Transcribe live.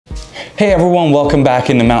Hey everyone, welcome back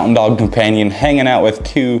into Mountain Dog Companion, hanging out with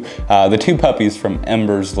the two puppies from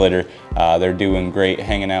Ember's litter. They're doing great,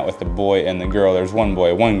 hanging out with the boy and the girl. There's one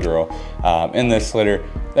boy, one girl in this litter.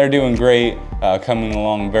 They're doing great, coming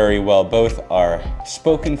along very well. Both are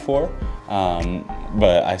spoken for,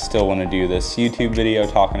 but I still want to do this YouTube video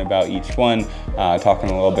talking about each one, talking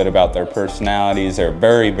a little bit about their personalities. They're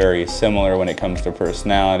very, very similar when it comes to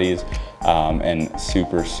personalities. And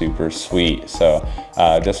super, super sweet. So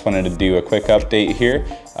just wanted to do a quick update here.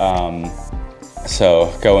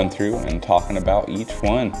 So going through and talking about each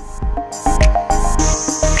one.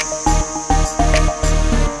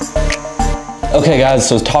 Okay guys,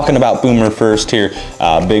 so talking about Boomer first here.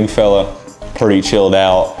 Big fella, pretty chilled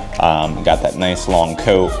out. Got that nice long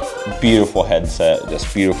coat, beautiful headset,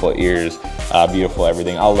 just beautiful ears, beautiful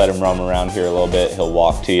everything. I'll let him roam around here a little bit. He'll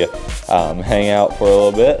walk to you, hang out for a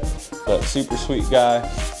little bit. But super sweet guy.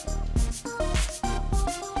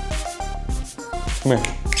 Come here.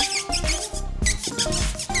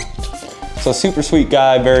 So super sweet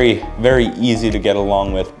guy, very, very easy to get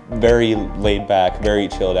along with, very laid back, very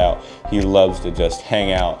chilled out. He loves to just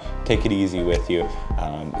hang out, take it easy with you.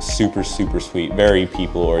 Super, super sweet, very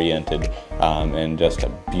people oriented, and just a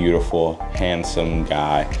beautiful, handsome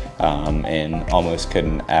guy. And almost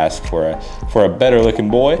couldn't ask for a better looking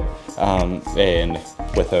boy. And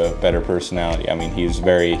with a better personality. I mean, he's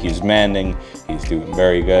demanding, he's doing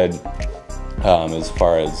very good as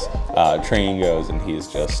far as training goes, and he's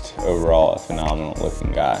just overall a phenomenal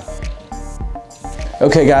looking guy.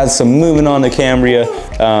 Okay guys, so moving on to Cambria,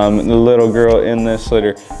 the little girl in this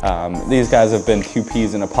litter. These guys have been two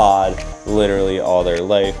peas in a pod literally all their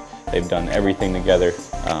life. They've done everything together.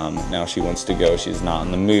 Now she wants to go, she's not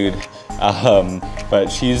in the mood. But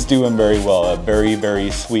she's doing very well, a very, very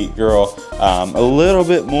sweet girl. A little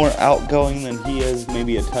bit more outgoing than he is,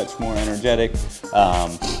 maybe a touch more energetic,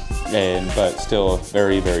 but still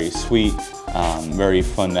very, very sweet, very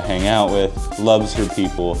fun to hang out with, loves her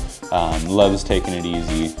people, loves taking it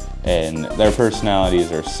easy, and their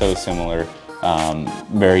personalities are so similar,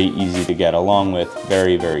 very easy to get along with,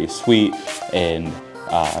 very, very sweet, and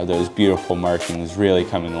those beautiful markings really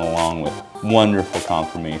coming along with wonderful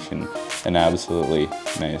conformation and absolutely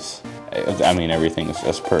nice. I mean, everything is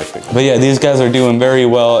just perfect. But yeah, these guys are doing very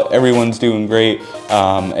well. Everyone's doing great,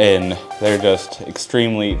 and they're just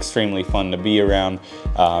extremely, extremely fun to be around,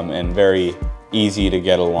 and very easy to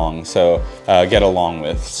get along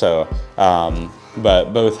with. So,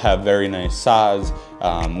 but both have very nice size.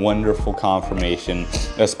 Wonderful conformation,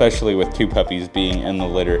 especially with two puppies being in the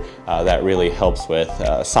litter. That really helps with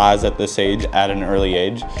size at this age, at an early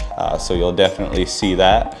age, so you'll definitely see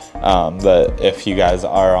that. But if you guys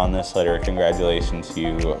are on this litter, congratulations,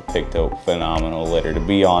 you picked a phenomenal litter to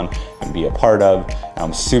be on and be a part of.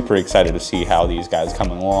 I'm super excited to see how these guys come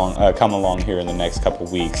along here in the next couple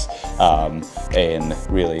weeks, and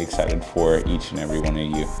really excited for each and every one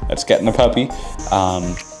of you that's getting a puppy.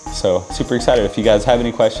 So super excited. If you guys have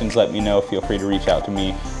any questions, let me know. Feel free to reach out to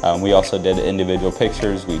me. We also did individual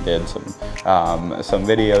pictures. We did some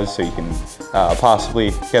videos, so you can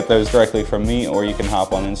possibly get those directly from me, or you can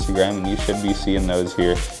hop on Instagram, and you should be seeing those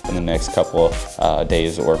here in the next couple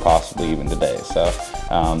days, or possibly even today. So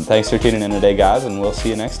thanks for tuning in today, guys, and we'll see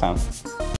you next time.